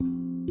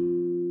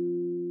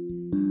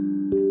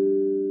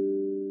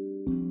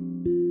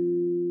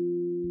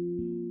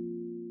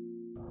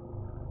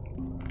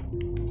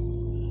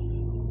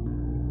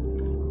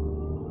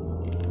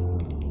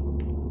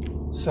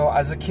So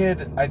as a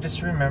kid, I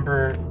just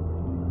remember,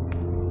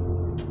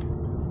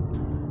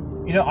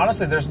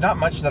 honestly, there's not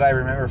much that I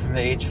remember from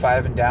the age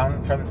 5 and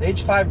down. From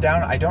age 5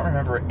 down, I don't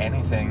remember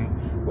anything,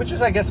 which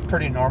is, I guess,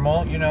 pretty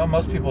normal.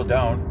 Most people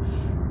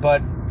don't.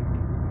 But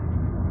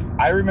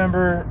I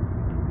remember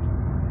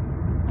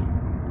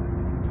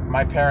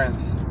my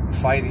parents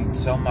fighting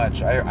so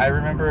much. I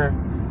remember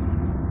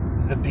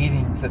the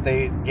beatings that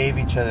they gave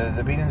each other,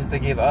 the beatings that they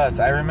gave us.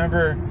 I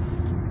remember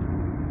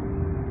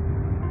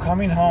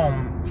coming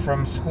home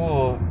from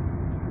school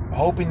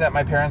hoping that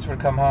my parents would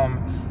come home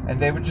and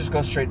they would just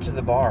go straight to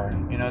the bar.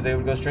 They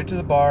would go straight to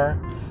the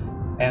bar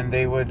and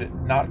they would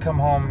not come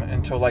home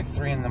until like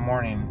 3 in the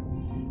morning.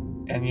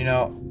 And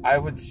I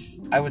would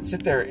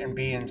sit there and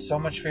be in so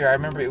much fear. I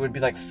remember it would be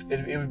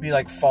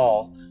like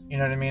fall. You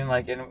know what I mean?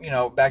 Like, and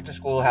back to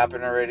school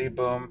happened already.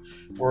 Boom,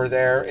 we're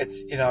there.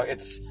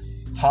 It's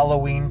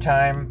Halloween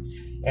time,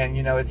 and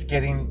it's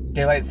getting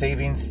daylight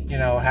savings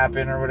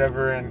happen or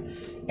whatever, and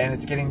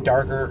it's getting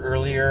darker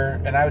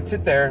earlier. And I would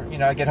sit there.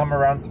 I'd get home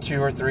around 2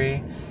 or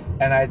 3,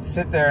 and I'd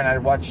sit there and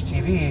I'd watch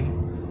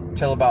TV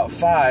till about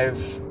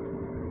 5,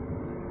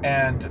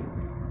 and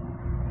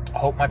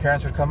hope my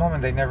parents would come home,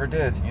 and they never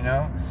did,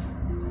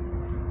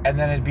 and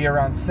then it'd be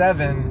around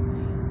 7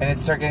 and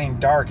it'd start getting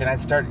dark, and I'd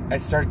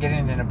start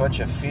getting in a bunch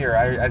of fear.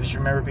 I just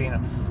remember being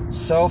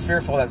so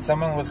fearful that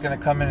someone was going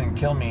to come in and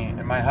kill me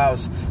in my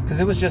house, because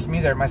it was just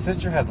me there. My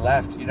sister had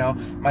left.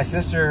 My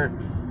sister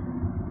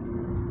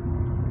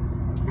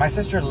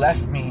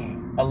left me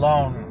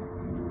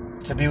alone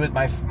to be with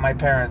my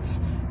parents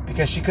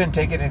because she couldn't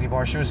take it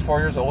anymore. She was 4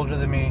 years older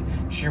than me.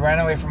 She ran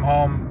away from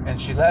home and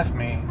she left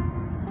me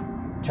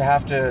to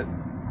have to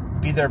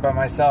be there by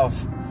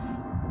myself.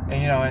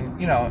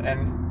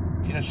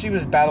 And she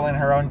was battling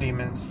her own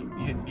demons.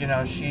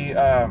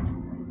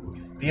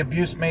 The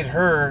abuse made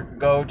her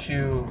turn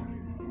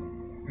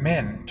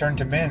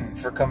to men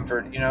for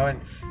comfort,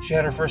 and she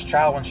had her first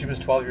child when she was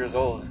 12 years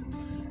old.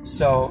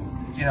 So,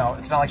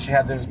 it's not like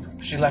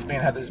she left me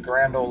and had this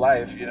grand old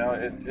life,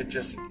 it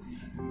just,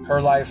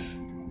 her life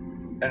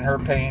and her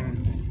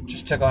pain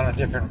just took on a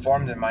different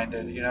form than mine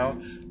did,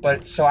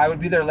 But so I would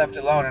be there left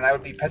alone, and I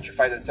would be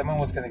petrified that someone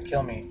was going to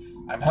kill me.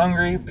 I'm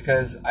hungry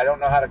because I don't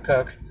know how to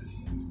cook,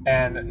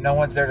 and no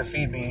one's there to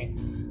feed me.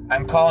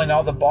 I'm calling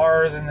all the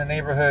bars in the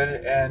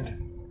neighborhood and,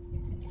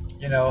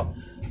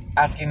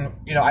 asking,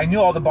 I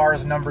knew all the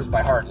bars' numbers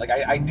by heart. Like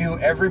I knew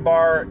every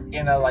bar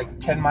in a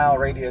 10-mile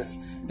radius,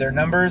 their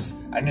numbers.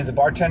 I knew the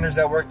bartenders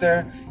that worked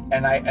there,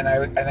 and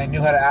I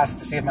knew how to ask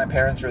to see if my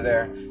parents were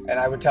there. And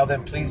I would tell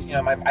them, please,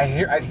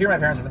 I'd hear my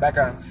parents in the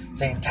background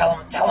saying, tell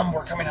them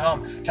we're coming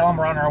home. Tell them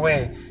we're on our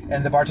way.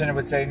 And the bartender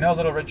would say, no,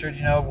 little Richard,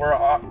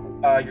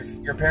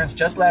 your parents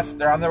just left.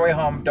 They're on their way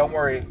home. Don't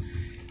worry.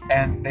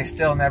 And they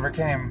still never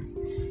came.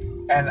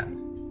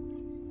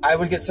 And I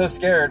would get so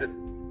scared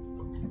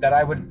that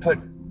I would put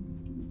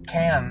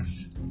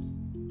cans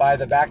by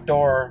the back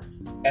door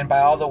and by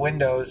all the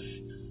windows,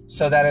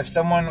 so that if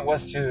someone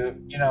was to,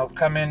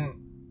 come in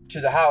to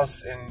the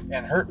house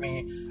and hurt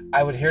me,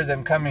 I would hear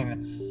them coming.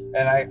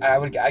 And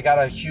I got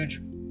a huge,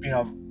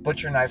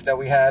 butcher knife that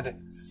we had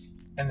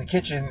in the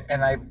kitchen,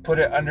 and I put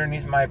it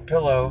underneath my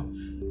pillow,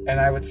 and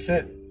I would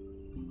sit,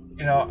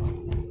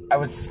 I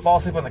would fall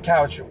asleep on the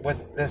couch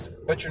with this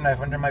butcher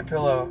knife under my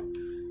pillow,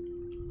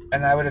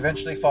 and I would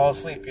eventually fall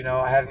asleep.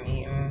 I hadn't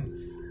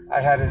eaten,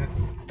 I hadn't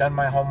done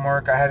my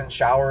homework, I hadn't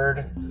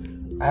showered,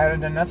 I hadn't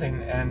done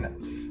nothing, and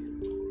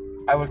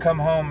I would come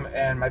home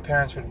and my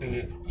parents would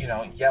be,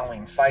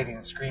 yelling,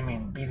 fighting,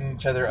 screaming, beating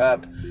each other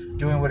up,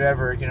 doing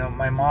whatever.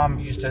 My mom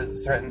used to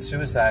threaten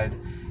suicide,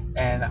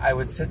 and I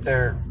would sit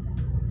there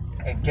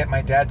and get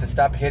my dad to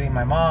stop hitting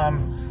my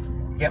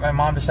mom, get my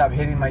mom to stop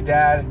hitting my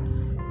dad.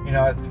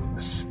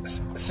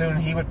 Soon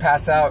he would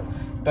pass out,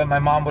 but my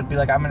mom would be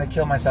like, I'm going to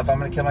kill myself.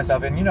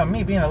 And,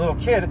 me being a little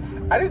kid,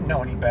 I didn't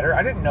know any better.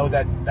 I didn't know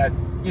that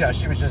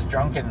she was just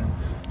drunk and,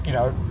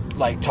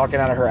 talking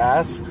out of her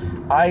ass.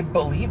 I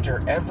believed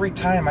her every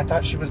time. I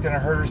thought she was going to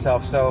hurt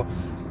herself. So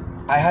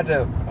I had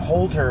to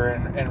hold her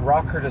and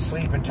rock her to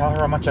sleep and tell her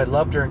how much I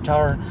loved her and tell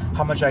her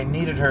how much I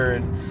needed her,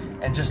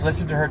 and just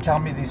listen to her tell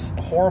me these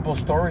horrible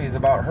stories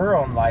about her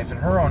own life and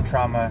her own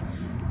trauma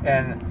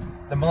and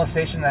the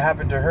molestation that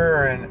happened to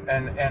her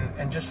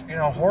and just,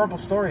 horrible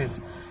stories.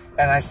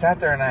 And I sat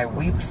there and I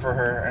wept for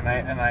her and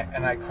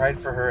I cried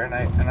for her, and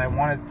I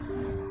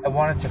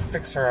wanted to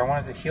fix her. I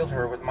wanted to heal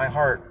her with my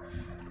heart.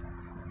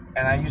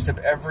 And I used up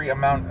every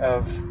amount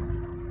of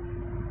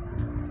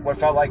what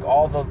felt like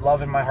all the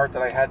love in my heart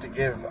that I had to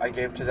give. I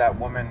gave to that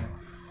woman,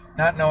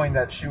 not knowing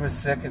that she was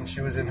sick and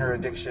she was in her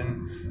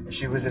addiction and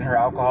she was in her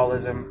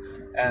alcoholism,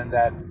 and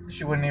that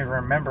she wouldn't even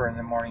remember in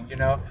the morning,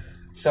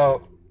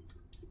 So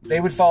they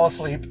would fall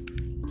asleep.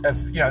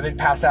 They'd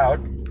pass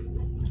out.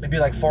 It'd be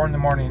like 4 in the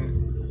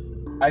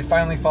morning. I'd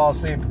finally fall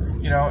asleep,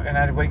 and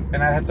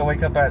I'd have to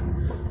wake up at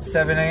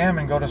 7 a.m.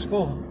 and go to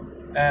school.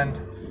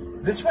 And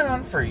this went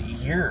on for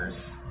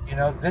years.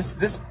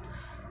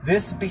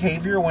 This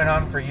behavior went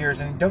on for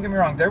years. And don't get me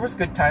wrong, there was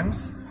good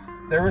times.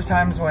 There was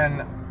times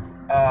when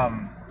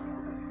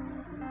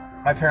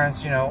my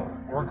parents,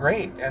 were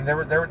great, and there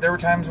were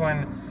times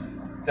when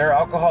their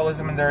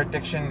alcoholism and their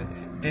addiction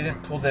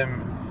didn't pull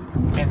them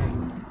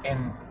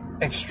in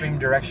extreme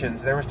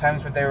directions. There was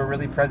times when they were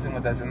really present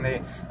with us, and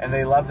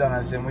they loved on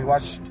us, and we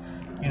watched,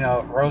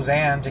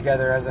 Roseanne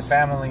together as a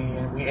family,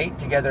 and we ate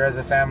together as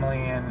a family,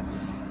 and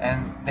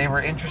they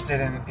were interested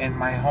in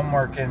my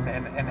homework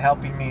and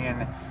helping me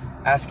and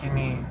asking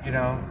me,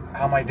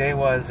 how my day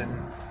was. And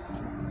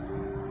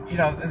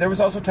there was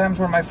also times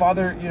where my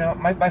father,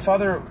 my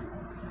father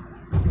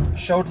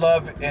showed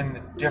love in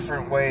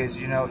different ways.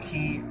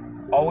 He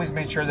always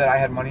made sure that I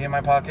had money in my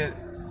pocket.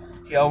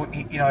 He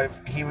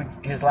if he would,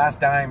 his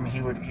last dime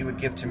he would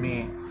give to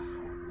me,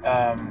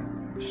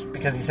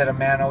 because he said a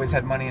man always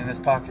had money in his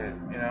pocket.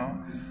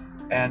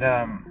 And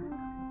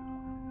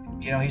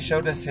he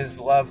showed us his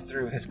love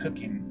through his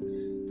cooking.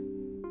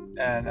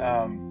 And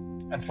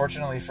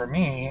unfortunately for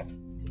me,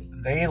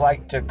 they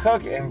like to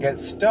cook and get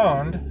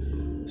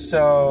stoned,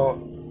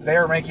 so they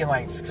were making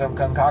like some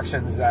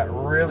concoctions that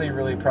really,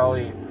 really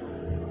probably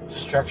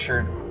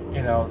structured,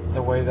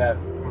 the way that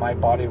my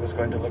body was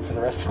going to look for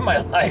the rest of my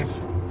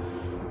life.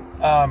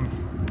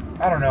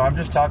 I don't know. I'm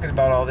just talking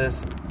about all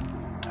this.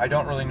 I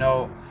don't really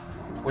know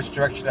which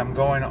direction I'm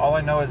going. All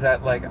I know is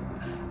that, like,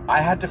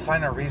 I had to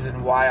find a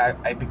reason why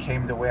I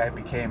became the way I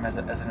became as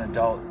an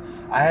adult.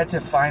 I had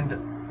to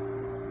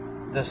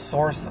find the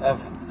source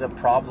of the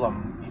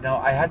problem.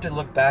 I had to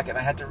look back, and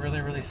I had to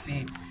really, really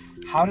see,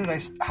 how did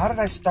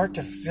I start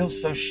to feel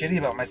so shitty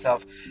about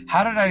myself?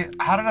 How did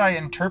I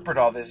interpret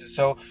all this?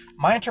 So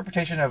my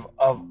interpretation of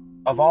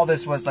all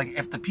this was like,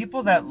 if the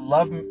people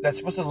that's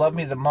supposed to love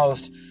me the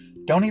most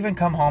don't even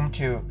come home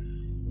to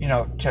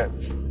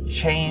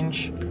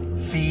change,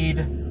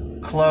 feed,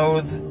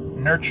 clothe,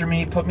 nurture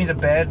me, put me to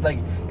bed, like,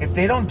 if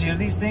they don't do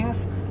these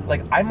things,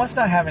 like, I must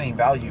not have any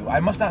value. I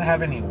must not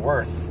have any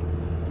worth.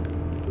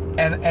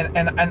 And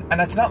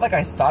it's not like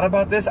I thought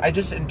about this. I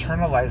just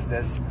internalized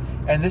this,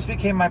 and this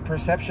became my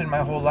perception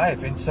my whole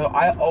life. And so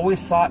I always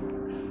sought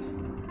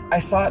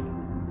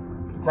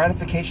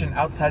gratification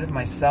outside of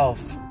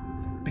myself,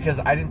 because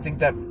I didn't think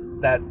that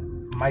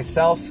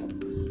myself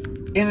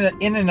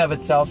in and of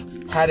itself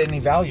had any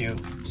value.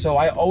 So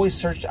I always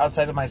searched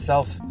outside of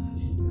myself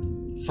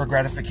for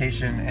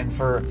gratification and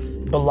for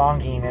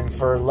belonging and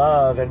for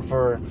love and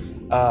for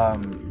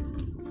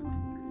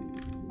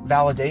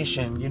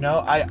validation.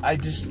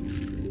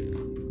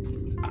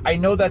 I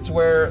know that's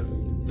where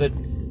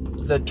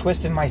the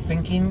twist in my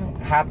thinking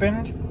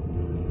happened.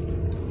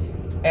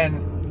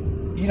 And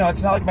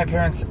it's not like my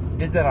parents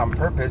did that on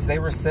purpose. They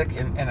were sick,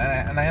 and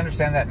I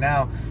understand that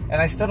now,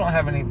 and I still don't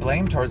have any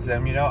blame towards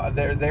them.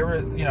 They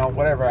were,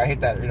 whatever. I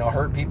hate that,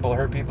 hurt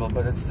people,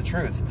 but it's the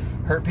truth.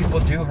 Hurt people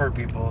do hurt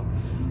people,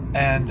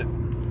 and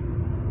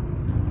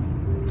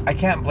I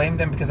can't blame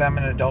them, because I'm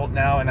an adult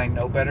now and I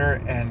know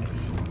better, and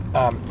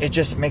it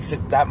just makes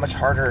it that much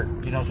harder,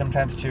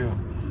 sometimes to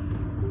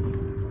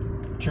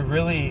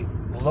really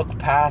look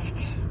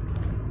past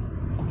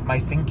my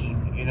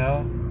thinking,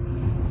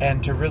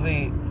 and to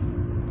really,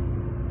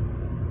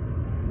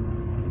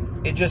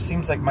 it just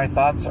seems like my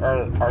thoughts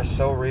are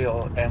so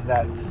real, and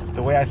that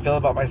the way I feel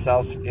about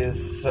myself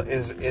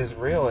is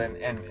real.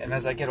 And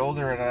as I get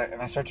older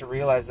and I start to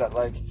realize that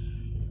like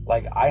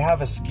I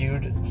have a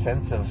skewed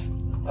sense of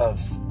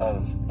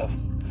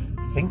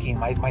thinking.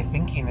 My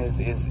thinking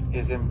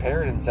is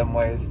impaired in some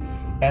ways,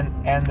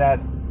 and that,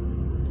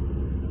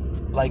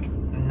 like,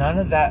 none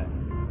of that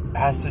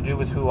has to do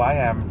with who I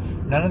am.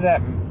 None of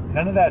that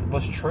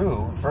was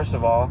true, first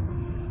of all,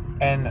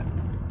 and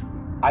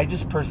I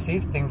just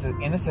perceived things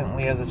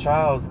innocently as a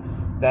child,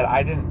 that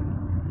I didn't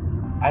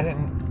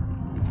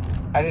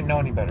know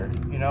any better,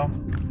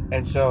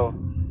 and so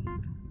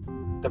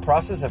the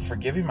process of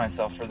forgiving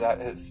myself for that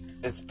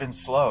it's been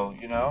slow,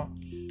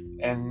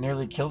 and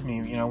nearly killed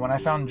me. When I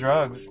found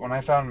drugs, when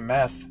I found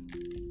meth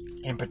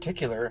in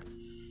particular,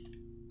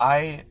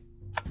 I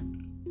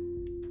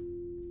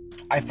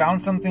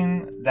found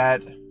something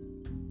that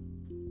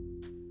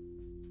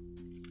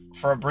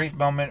for a brief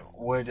moment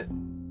would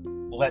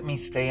let me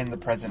stay in the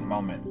present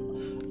moment.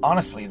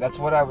 Honestly, that's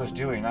what I was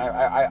doing.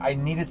 I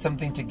needed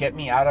something to get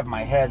me out of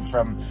my head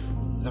from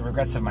the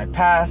regrets of my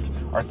past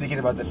or thinking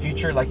about the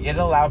future. Like, it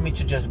allowed me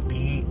to just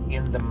be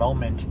in the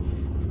moment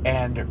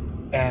and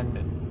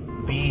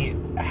be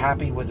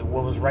happy with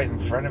what was right in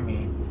front of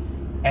me.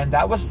 And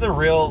that was the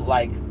real,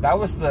 that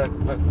was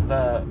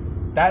the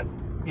that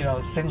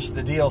cinched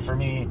the deal for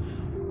me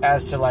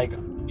as to, I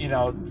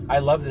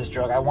love this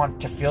drug. I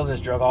want to feel this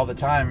drug all the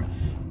time.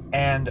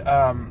 And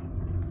that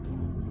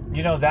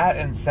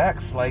and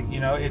sex, I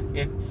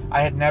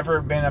had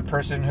never been a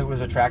person who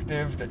was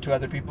attractive to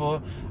other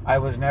people. I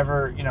was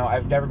never,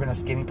 I've never been a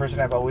skinny person.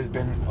 I've always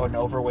been an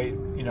overweight,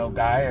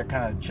 guy, or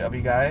kind of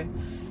chubby guy.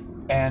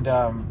 And,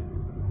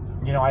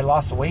 I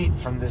lost weight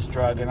from this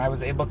drug, and I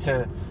was able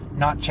to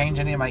not change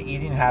any of my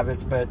eating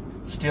habits, but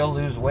still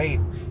lose weight.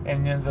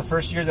 And the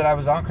first year that I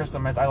was on crystal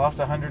meth, I lost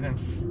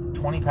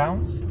 120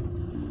 pounds.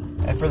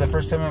 And for the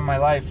first time in my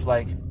life,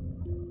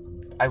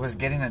 I was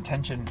getting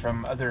attention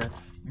from other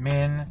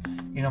men.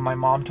 My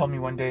mom told me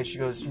one day, she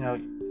goes,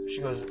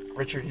 she goes,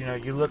 Richard,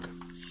 you look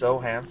so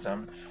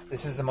handsome.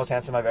 This is the most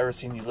handsome I've ever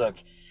seen you look.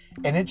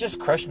 And it just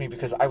crushed me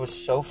because I was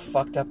so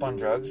fucked up on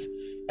drugs,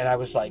 and I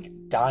was like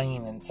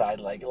dying inside,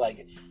 like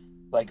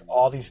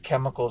all these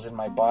chemicals in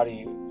my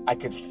body. I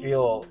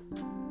felt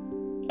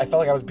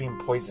like I was being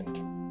poisoned.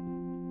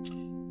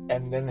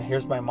 And then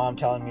here's my mom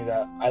telling me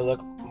that I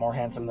look more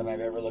handsome than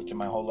I've ever looked in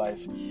my whole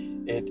life.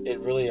 It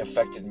really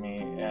affected me,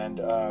 and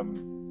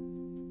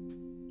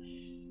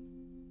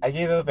I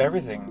gave up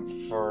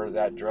everything for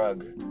that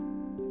drug.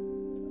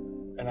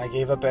 And I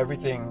gave up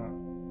everything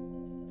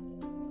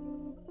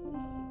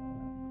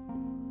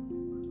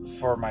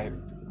for my...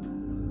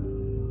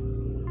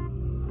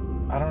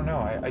 I don't know.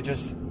 I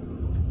just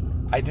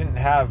didn't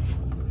have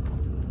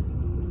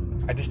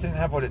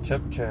what it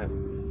took to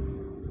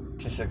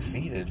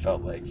succeed. It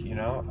felt like,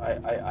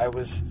 I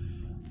was...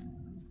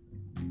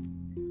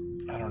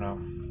 I don't know.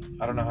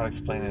 I don't know how to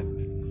explain it.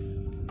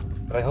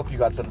 But I hope you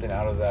got something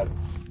out of that.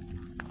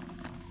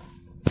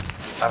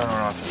 I don't know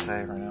what else to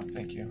say right now.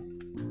 Thank you.